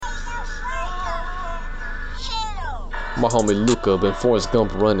My homie Luca been Forest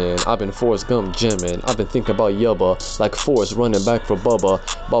Gump running. I've been Forest Gump jammin. I've been thinking about Yaba, like Forest running back for Bubba.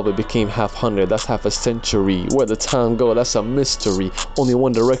 Bubba became half 100, that's half a century. Where the time go, that's a mystery. Only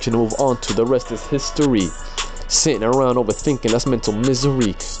one direction to move on to, the rest is history. Sitting around overthinking, that's mental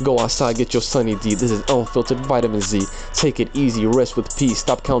misery. Go outside, get your sunny D. This is unfiltered vitamin Z. Take it easy, rest with peace.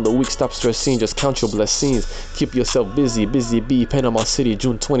 Stop counting the weeks, stop stressing, just count your blessings. Keep yourself busy, busy bee. Panama City,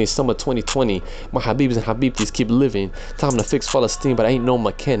 June 20, summer 2020. My habibis and habibtis keep living. Time to fix Falastin, but I ain't no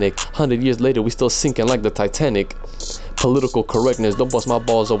mechanic. 100 years later, we still sinking like the Titanic. Political correctness, don't bust my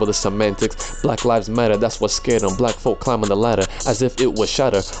balls over the semantics. Black lives matter, that's what scared them. Black folk climbing the ladder as if it was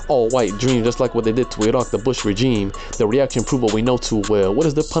shatter. All white dream, just like what they did to Iraq, the Bush regime. The reaction proved what we know too well. What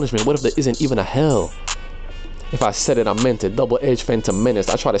is the punishment? What if there isn't even a hell? If I said it, I meant it. Double-edged phantom menace.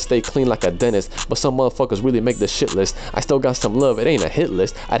 I try to stay clean like a dentist, but some motherfuckers really make the shit list. I still got some love, it ain't a hit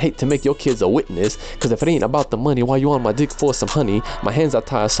list. I'd hate to make your kids a witness, cause if it ain't about the money, why you on my dick for some honey? My hands are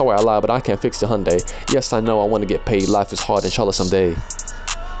tied, sorry I lied, but I can't fix the Hyundai. Yes, I know I wanna get paid, life is hard, inshallah someday.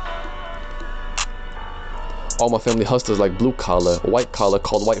 All my family hustlers like blue collar, white collar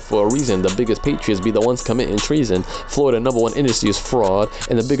called white for a reason. The biggest patriots be the ones committing treason. Florida #1 industry is fraud,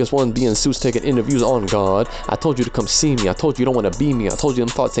 and the biggest one being suits taking interviews on God. I told you to come see me, I told you don't want to be me, I told you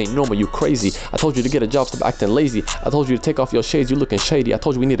them thoughts ain't normal, you crazy. I told you to get a job, stop acting lazy. I told you to take off your shades, you looking shady. I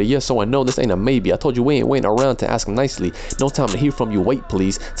told you we need a yes, so I know this ain't a maybe. I told you we ain't waiting around to ask nicely. No time to hear from you, wait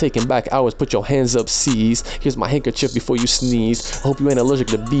please. Taking back hours, put your hands up, seize. Here's my handkerchief before you sneeze. Hope you ain't allergic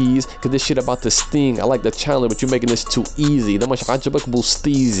to bees, cause this shit about to sting. I like the challenge, but you're making this too easy. ده مش عجبك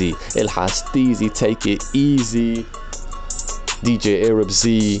بوستيزي الحستيزي, take it easy. DJ Arab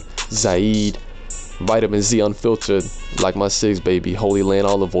Z, Zeed, Vitamin Z Unfiltered, like my six baby, Holy Land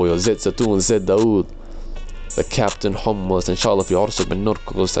Olive Oil, Zeit Zetoon, Zeid Daoud. The Captain Hummus, inshallah في عرسك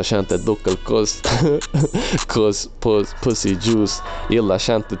بنرقص عشان تدق القص قص pussy juice Yalla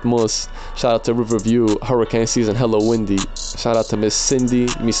Ashan تتمص. Shout out to Riverview, hurricane season, hella windy. Shout out to Ms.Cindy,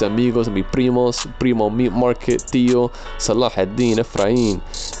 mis amigos, mi primos, primo meat market, tío, Salah-ad-Deen, Efrain,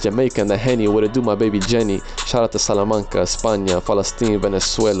 Jamaican, the Henny, what it do my baby Jenny. Shout out to Salamanca, España, Falastin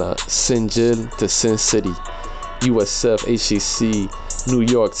Venezuela, Sinjil to Sin City, USF, HEC, New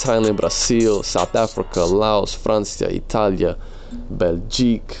York, Thailand, Brazil, South Africa, Laos, Francia, Italia,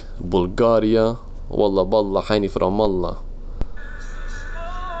 Belgique, Bulgaria, Wallah Ballah, Haini from Allah,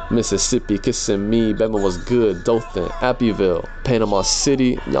 Mississippi, kissing me, Bama was good, Dothan, Abbeville, Panama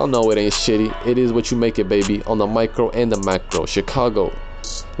City, y'all know it ain't shitty, it is what you make it baby, on the micro and the macro, Chicago,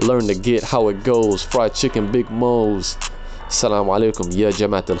 learn to get how it goes, fried chicken, Big Mo's. السلام عليكم يا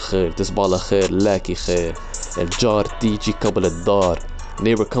جماعة الخير, تصبح خير, لاكي خير, الجار تيجي قبل الدار.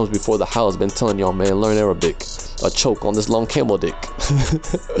 Neighbor comes before the house, been telling y'all man, learn Arabic. A choke on this long camel dick.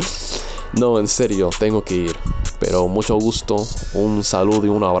 No, en serio, tengo que ir. Pero mucho gusto, un saludo y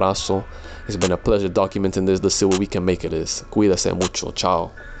un abrazo. It's been a pleasure documenting this. Let's see what we can make of this. Cuídese mucho,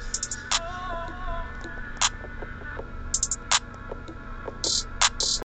 chao.